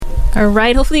All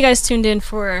right, hopefully you guys tuned in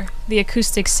for the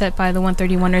acoustic set by the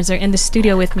 131ers. They're in the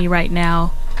studio with me right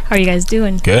now. How are you guys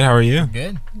doing? Good, how are you?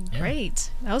 Good. Yeah. Great.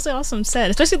 That was an awesome set,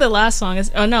 especially the last song.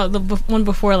 The one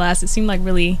before last. It seemed like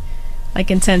really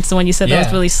intense. The one you said that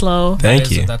was really slow. Thank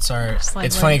you.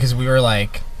 It's funny because we were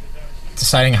like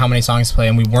deciding how many songs to play,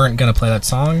 and we weren't gonna play that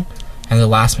song. And the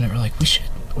last minute, we're like, we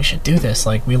should do this.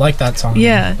 Like, we like that song.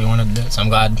 Yeah. We wanted to do it, so I'm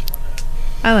glad.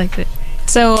 I liked it.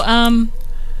 So,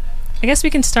 I guess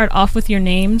we can start off with your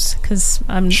names, because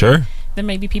sure. There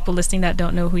may be people listening that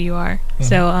don't know who you are. Mm-hmm.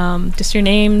 So, just your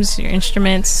names, your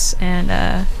instruments, and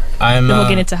then we'll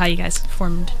get into how you guys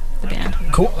formed the band.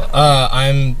 Cool.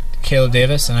 I'm Caleb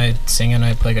Davis, and I sing and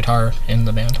I play guitar in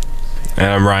the band. And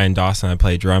I'm Ryan Dawson. I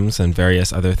play drums and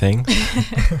various other things.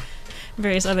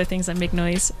 Various other things that make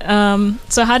noise.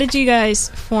 So how did you guys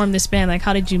form this band? Like,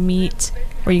 how did you meet?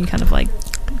 Were you kind of like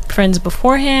friends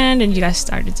beforehand, and you guys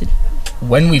started to?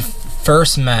 When we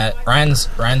first met, Ryan's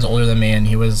older than me, and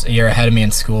he was a year ahead of me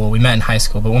in school. We met in high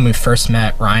school, but when we first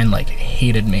met, Ryan like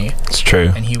hated me. It's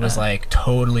true. And he was like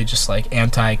totally just like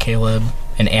anti-Caleb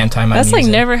and anti my That's music.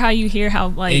 like never how you hear how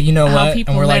like you know how what?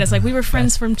 people met. Like, it's like we were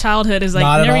friends from childhood. It's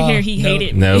like never hear he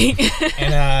hated me.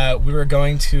 And we were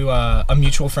going to a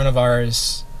mutual friend of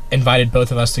ours invited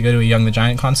both of us to go to a Young the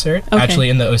Giant concert. Okay. Actually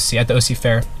in the OC at the OC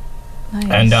Fair.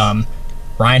 Nice. And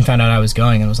Ryan found out I was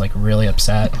going and was like really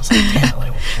upset. I was like, damn,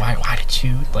 like, why did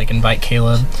you like invite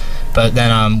Caleb? But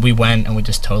then we went and we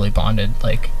just totally bonded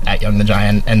like at Young the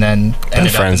Giant, and then been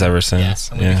friends ever since.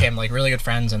 Yeah, and we became like really good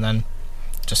friends, and then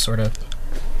just sort of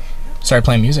started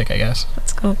playing music, I guess.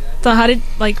 That's cool. So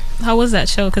how was that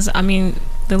show? Because I mean,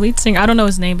 the lead singer, I don't know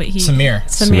his name, but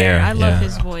Samir. I love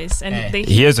his voice, and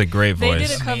he has a great voice. They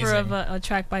did a cover of a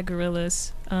track by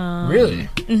Gorillaz. Really?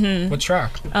 Mm-hmm. What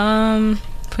track?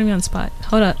 Put me on the spot.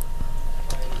 Hold up.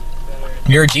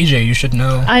 You're a DJ. You should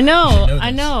know. I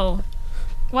know.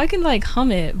 Well, I can like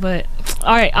hum it, but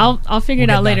all right, I'll figure it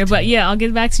out later. But yeah, I'll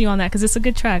get back to you on that because it's a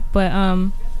good track. But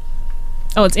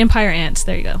it's Empire Ants.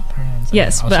 There you go.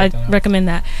 Yes, but I recommend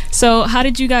that. So, how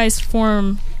did you guys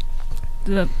form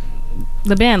the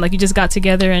band? Like, you just got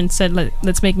together and said,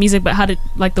 let's make music. But how did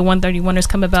like the 131ers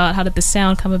come about? How did the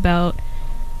sound come about?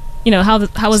 You know, how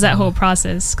was that whole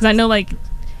process? Because I know like.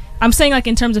 I'm saying like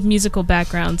in terms of musical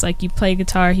backgrounds, like you play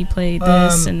guitar, he played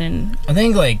this, and then I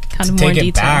think like kind to of more take it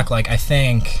detail. back, like I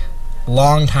think a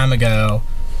long time ago,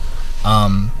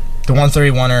 the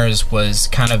 131ers was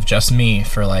kind of just me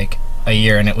for like a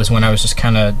year, and it was when I was just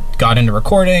kind of got into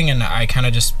recording, and I kind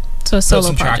of just put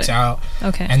some tracks out,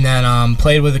 okay, and then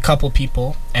played with a couple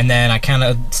people, and then I kind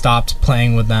of stopped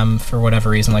playing with them for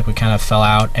whatever reason, like we kind of fell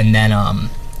out, and then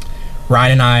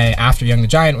Ryan and I, after Young the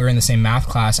Giant, we were in the same math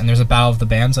class, and there's a battle of the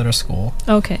bands at our school.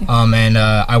 Okay. And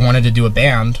I wanted to do a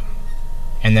band,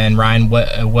 and then Ryan,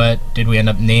 what did we end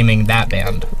up naming that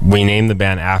band? We named the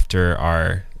band after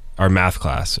our math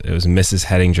class. It was Mrs.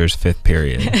 Hettinger's 5th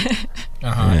period.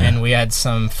 And we had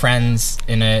some friends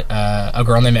in it, a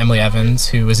girl named Emily Evans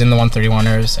who was in the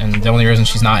 131ers, and the only reason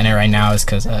she's not in it right now is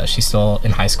because she's still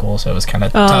in high school, so it was kind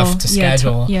of tough to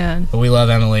schedule. But we love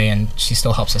Emily, and she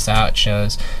still helps us out at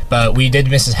shows. But we did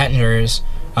Mrs. Hettinger's,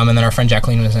 and then our friend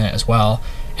Jacqueline was in it as well.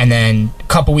 And then a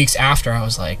couple weeks after, I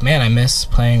was like, man, I miss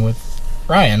playing with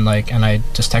Ryan, like, and I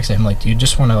just texted him like, do you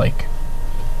just want to like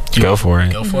go for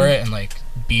it and like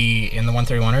be in the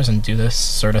 131ers and do this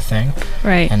sort of thing,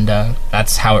 right? And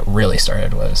that's how it really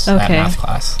started, was that math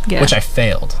class, which I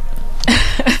failed.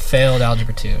 Failed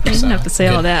algebra 2. You didn't have to say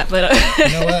all that, but you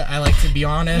know what? I like to be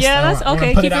honest. Yeah, that's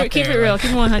okay. Keep it real.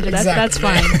 Keep it 100. That's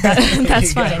fine.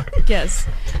 That's fine. Yes.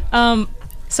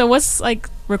 So what's like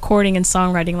recording and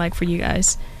songwriting like for you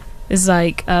guys? Is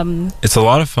like it's a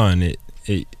lot of fun.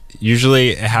 It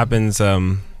usually happens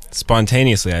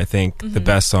spontaneously. I think the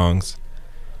best songs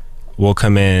will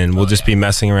come in. We'll just be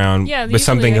messing around with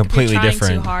something completely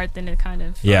different. Too hard, then it kind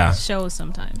of shows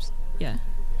sometimes.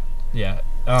 Yeah.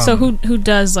 So who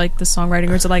does like the songwriting,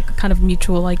 or is it like kind of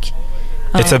mutual? Like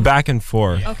it's a back and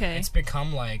forth. Okay. It's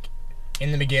become like,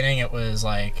 in the beginning it was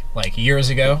like years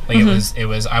ago. Like it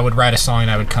was I would write a song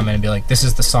and I would come in and be like, this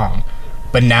is the song.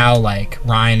 But now like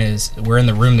we're in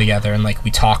the room together and like we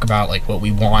talk about like what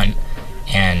we want,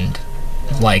 and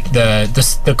like within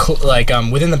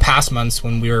the past months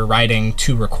when we were writing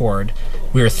to record,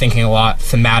 we were thinking a lot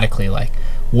thematically, like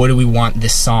what do we want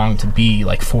this song to be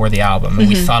like for the album, and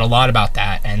we thought a lot about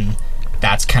that, and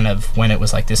that's kind of when it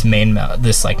was like this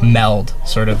meld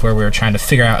sort of, where we were trying to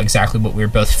figure out exactly what we were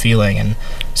both feeling. And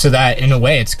so that in a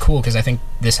way it's cool, because I think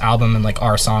this album and like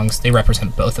our songs, they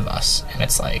represent both of us, and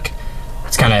it's like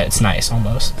it's nice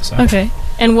almost. So. Okay.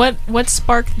 And what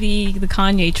sparked the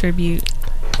Kanye tribute?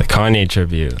 The Kanye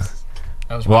tribute.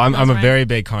 Well, I'm a very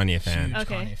big Kanye fan. Huge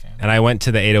Kanye fan. And I went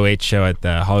to the 808 show at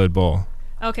the Hollywood Bowl.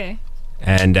 Okay.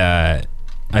 And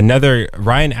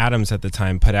Ryan Adams at the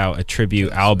time put out a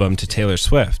tribute album to Taylor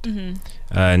Swift.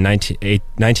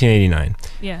 1989.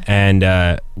 Yeah. And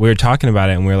we were talking about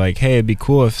it, and we were like, hey, it'd be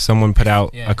cool if someone put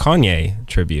out a Kanye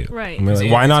tribute. Right. And we were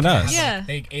like, why not us? Yeah.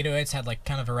 808s had like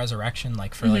kind of a resurrection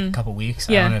like for like a couple weeks.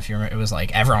 I don't know if you remember. It was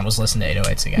like everyone was listening to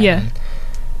 808s again. Yeah.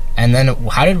 And then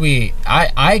how did we...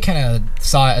 I kind of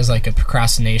saw it as like a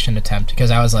procrastination attempt because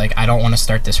I was like, I don't want to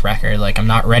start this record. Like, I'm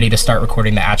not ready to start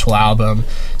recording the actual album.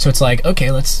 So it's like,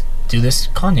 okay, let's do this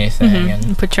Kanye thing.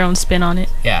 And put your own spin on it.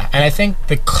 Yeah. And I think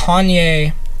the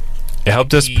Kanye... It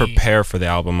helped us prepare for the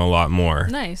album a lot more.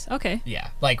 Nice. Okay.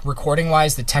 Yeah. Like,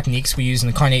 recording-wise, the techniques we use in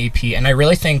the Kanye EP. And I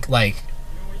really think, like...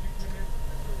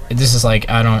 This is like,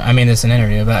 I mean, it's an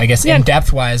interview, but I guess in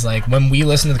depth wise, like when we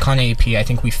listened to the Kanye EP, I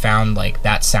think we found like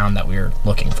that sound that we were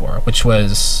looking for, which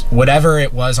was whatever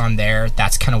it was on there.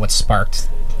 That's kind of what sparked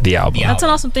the album. That's an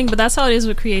awesome thing, but that's how it is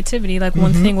with creativity. Like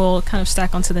one thing will kind of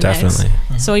stack onto the next.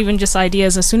 So even just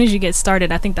ideas, as soon as you get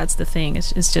started, I think that's the thing.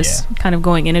 It's just kind of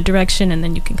going in a direction, and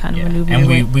then you can kind of maneuver.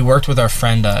 And we worked with our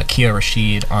friend Kia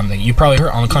Rashid on you probably heard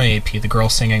on the Kanye EP, the girl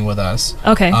singing with us.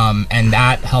 Okay. And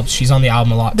that helped. She's on the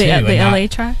album a lot too. The LA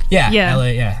track. Yeah. LA.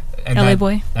 Yeah. And LA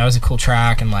boy. That was a cool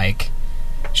track, and like.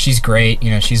 She's great,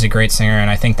 she's a great singer, and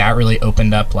I think that really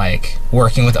opened up, like,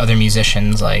 working with other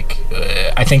musicians. Like,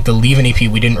 I think the Leave-In EP,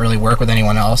 we didn't really work with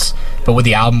anyone else, but with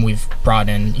the album, we've brought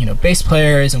in, bass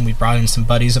players, and we've brought in some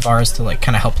buddies of ours to, like,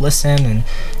 kind of help listen. And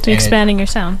expanding your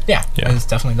sound. Yeah. It's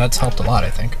definitely, that's helped a lot, I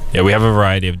think. Yeah, we have a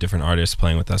variety of different artists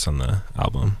playing with us on the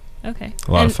album. Okay.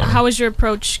 A lot of fun. How was your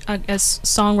approach, as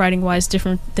songwriting-wise,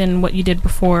 different than what you did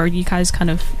before? You guys kind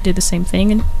of did the same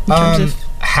thing in terms of...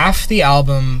 Half the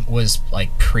album was,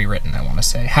 like, pre-written, I want to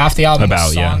say. Half the album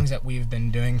was songs that we've been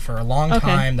doing for a long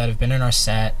time that have been in our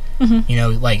set.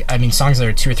 Like, I mean, songs that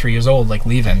are 2 or 3 years old, like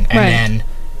Leavin'. And then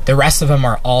the rest of them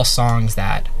are all songs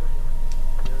that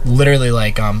literally,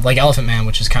 like Elephant Man,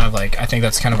 which is kind of, like, I think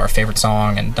that's kind of our favorite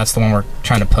song, and that's the one we're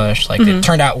trying to push. Like, it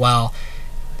turned out well,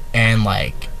 and,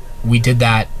 like... We did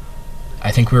that.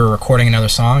 I think we were recording another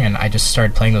song, and I just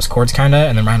started playing those chords kind of,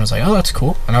 and then Ryan was like, oh, that's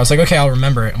cool. And I was like, okay, I'll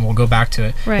remember it, and we'll go back to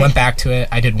it. Went back to it.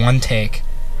 I did one take,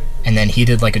 and then he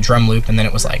did like a drum loop, and then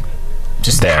it was like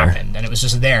just happened, and it was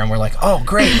just there, and we're like, oh,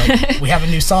 great, like we have a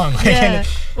new song. Yeah.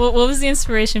 What was the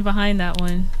inspiration behind that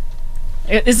one?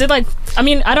 Is it like, I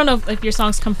mean, I don't know if your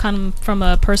songs come kind of from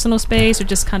a personal space or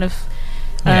just kind of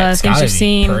things you've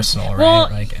seen. Personal, right? Well,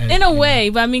 like, in a way,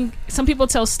 but I mean, some people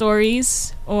tell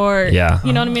stories, or you know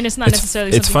what I mean. It's not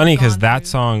necessarily. It's funny because that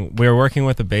song, we were working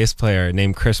with a bass player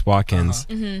named Chris Watkins,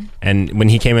 and when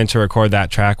he came in to record that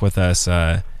track with us,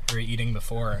 we were eating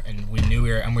before, and we knew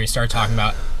we started talking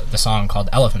about the song called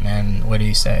Elephant Man. What did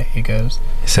he say? He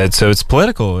said, "So it's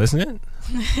political, isn't it?"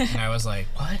 And I was like,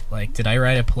 what? Like, did I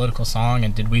write a political song,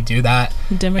 and did we do that?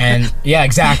 Democrat. And yeah,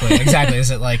 exactly.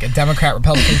 Is it like a Democrat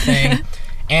Republican thing?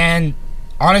 And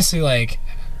honestly, like,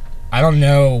 I don't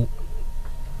know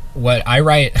what I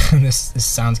write. This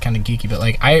sounds kind of geeky, but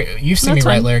like, you've seen me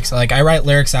write lyrics. Like, I write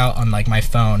lyrics out on like my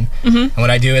phone, and what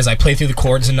I do is I play through the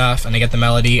chords enough, and I get the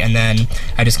melody, and then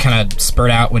I just kind of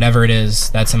spurt out whatever it is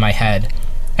that's in my head.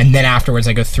 And then afterwards,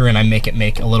 I go through and I make it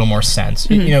make a little more sense.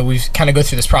 We kind of go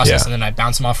through this process, and then I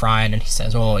bounce them off Ryan, and he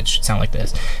says, "Oh, it should sound like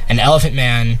this." And Elephant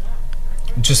Man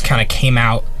just kind of came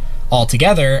out all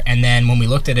together. And then when we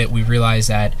looked at it, we realized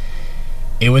that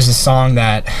it was a song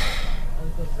that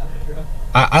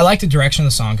I like the direction of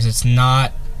the song because it's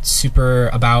not super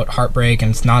about heartbreak,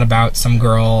 and it's not about some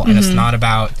girl, and it's not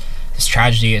about this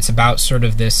tragedy. It's about sort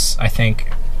of this. I think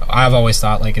I've always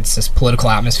thought like it's this political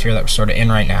atmosphere that we're sort of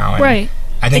in right now. And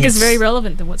I think it's very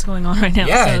relevant to what's going on right now.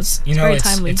 Yeah, so it's very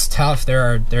timely. It's tough.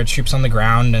 There are troops on the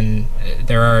ground, and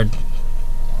there are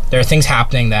things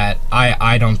happening that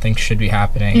I don't think should be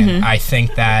happening. And I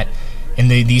think that in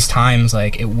these times,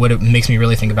 like, what it makes me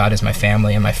really think about is my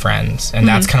family and my friends, and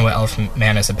that's kind of what Elephant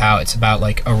Man is about. It's about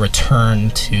like a return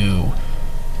to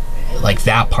like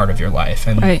that part of your life,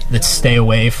 and let's stay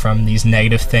away from these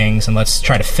negative things, and let's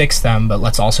try to fix them, but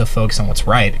let's also focus on what's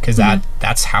right, because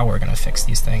that's how we're gonna fix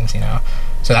these things,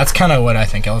 So that's kind of what I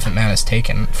think Elephant Man has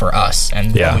taken for us,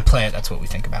 and when we play it, that's what we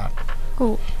think about.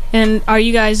 Cool. And are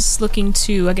you guys looking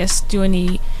to, I guess, do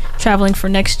any traveling for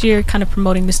next year, kind of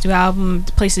promoting this new album,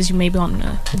 the places you maybe want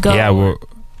to go? Yeah,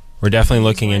 we're definitely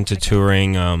looking into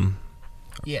touring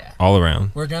all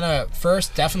around. We're gonna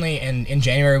first definitely in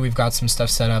January we've got some stuff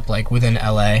set up like within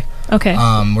LA. Okay.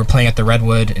 We're playing at the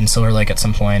Redwood in Silver Lake at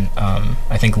some point.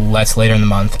 I think that's later in the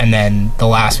month, and then the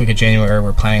last week of January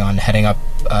we're planning on heading up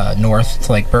north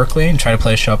to like Berkeley and try to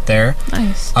play a show up there.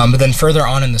 Nice. But then further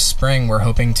on in the spring we're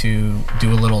hoping to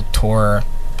do a little tour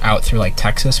out through like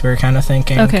Texas. We were kind of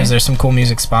thinking because there's some cool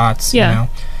music spots. You know?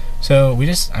 So we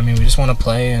just want to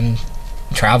play, and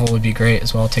travel would be great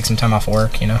as well. Take some time off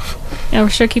work, you know. Yeah, we're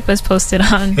sure keep us posted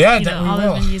on all will.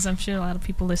 the venues. I'm sure a lot of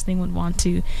people listening would want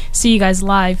to see you guys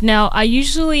live. Now, I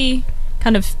usually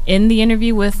kind of end the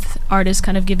interview with artists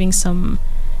kind of giving some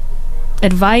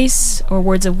advice or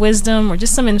words of wisdom or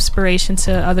just some inspiration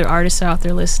to other artists out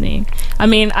there listening. I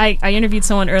mean, I interviewed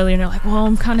someone earlier and they're like, well,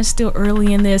 I'm kind of still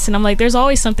early in this, and I'm like, there's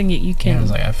always something that you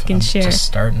can I'm share. Just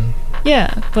starting.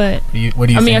 Yeah, but what do you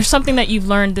think? I mean, or something that you've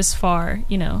learned this far,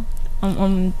 you know,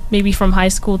 maybe from high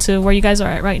school to where you guys are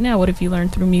at right now. What have you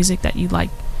learned through music that you'd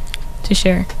like to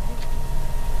share?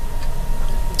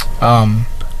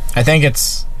 I think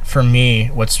it's, for me,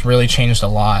 what's really changed a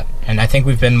lot, and I think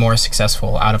we've been more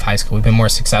successful out of high school. We've been more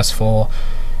successful.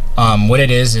 What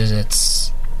it is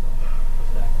it's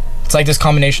like this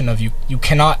combination of you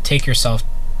cannot take yourself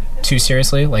too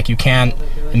seriously. Like, you can't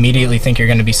immediately think you're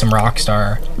going to be some rock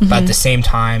star, but at the same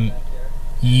time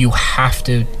you have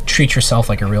to treat yourself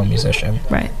like a real musician.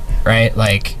 Right?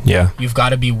 Like, you've got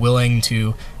to be willing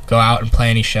to go out and play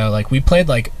any show. Like, we played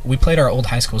our old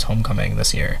high school's homecoming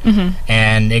this year,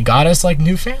 and it got us like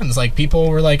new fans. Like, people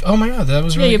were like, oh my god, that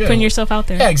was really good. You're putting yourself out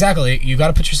there. Yeah, exactly. You got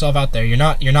to put yourself out there. You're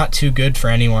not too good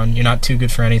for anyone. You're not too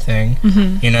good for anything.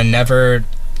 You know, never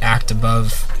act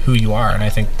above who you are, and I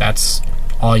think that's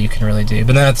all you can really do.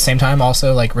 But then at the same time,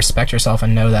 also, like, respect yourself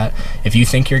and know that if you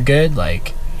think you're good,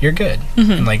 like, you're good.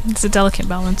 And, like, it's a delicate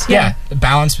balance. Yeah, the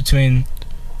balance between,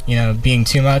 you know, being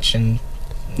too much and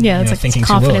it's like thinking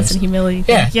confidence and humility.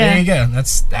 Yeah, there you go.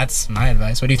 That's my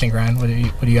advice. What do you think, Ryan? What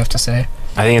do you have to say?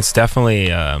 I think it's definitely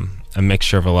a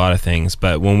mixture of a lot of things.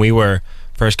 But when we were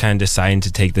first kind of deciding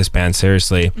to take this band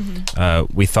seriously,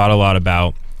 we thought a lot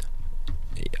about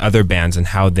other bands and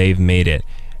how they've made it.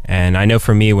 And I know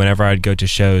for me, whenever I'd go to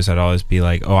shows, I'd always be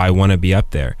like, oh, I want to be up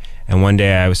there. And one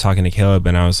day I was talking to Caleb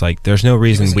and I was like, there's no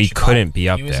reason we couldn't be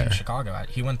up there. He was in Chicago.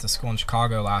 He went to school in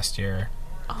Chicago last year.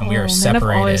 And we were separated.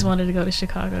 I've always wanted to go to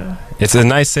Chicago. It's a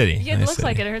nice city. Yeah, it looks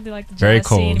like it. I heard they like the jazz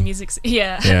scene and music.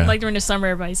 Yeah. Like during the summer,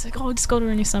 everybody's like, oh, just go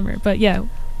during the summer. But yeah,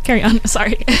 carry on.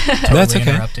 Sorry. Totally That's okay.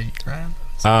 Interrupted you, Ryan.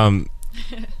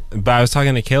 But I was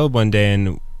talking to Caleb one day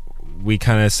and we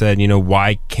kind of said, you know,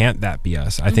 why can't that be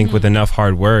us? I think with enough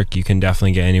hard work, you can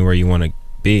definitely get anywhere you want to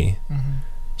be.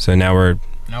 So now we're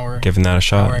giving that a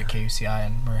shot. Now we're at KUCI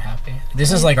and we're happy.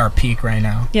 This is like our peak right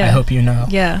now. Yeah. I hope you know.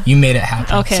 Yeah. You made it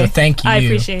happen. Okay. So thank you. I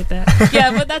appreciate that.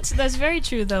 Yeah, but that's very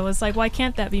true though. It's like, why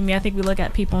can't that be me? I think we look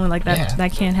at people and we're like,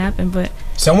 that can't happen. But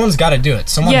someone's got to do it.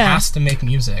 Someone has to make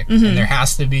music, and there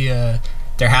has to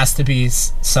be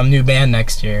some new band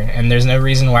next year, and there's no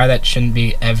reason why that shouldn't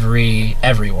be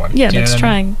everyone. Yeah, that's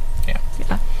trying. Yeah.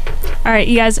 All right,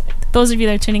 you guys, those of you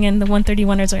that are tuning in, the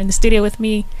 131ers are in the studio with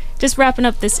me. Just wrapping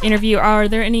up this interview. Are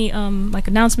there any like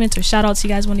announcements or shout outs you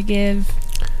guys want to give?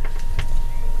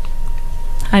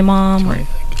 Hi, Mom.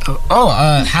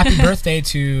 Happy birthday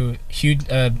to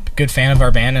a good fan of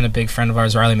our band and a big friend of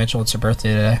ours, Riley Mitchell. It's her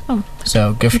birthday today. Oh.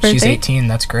 So good for she's 18.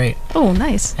 That's great. Oh,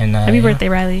 nice. And happy birthday,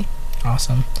 Riley.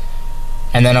 Awesome.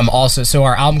 And then so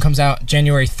our album comes out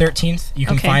January 13th. You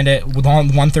can find it with on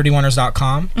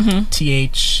 131ers.com.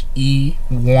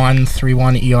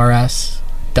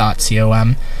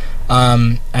 THE131ERS.com.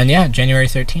 And yeah, January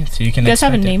 13th. So you can. You guys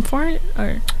have a name for it,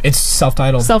 or it's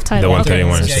self-titled. Self-titled. The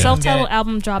 131ers. Okay. Self-titled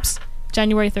album drops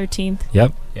January 13th.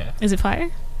 Yep. Yeah. Is it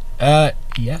fire?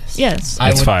 Yes. It's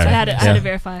fire. I had to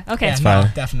verify. Okay. Yeah, it's fire. No,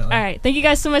 definitely. All right. Thank you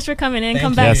guys so much for coming in.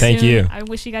 Come you. back soon. Thank you. I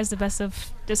wish you guys the best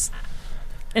of just.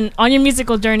 And on your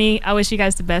musical journey, I wish you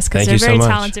guys the best because they're Thank you very so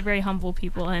much. talented, very humble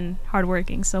people, and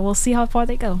hardworking. So we'll see how far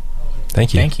they go.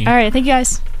 Thank you. Thank you. All right. Thank you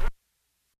guys.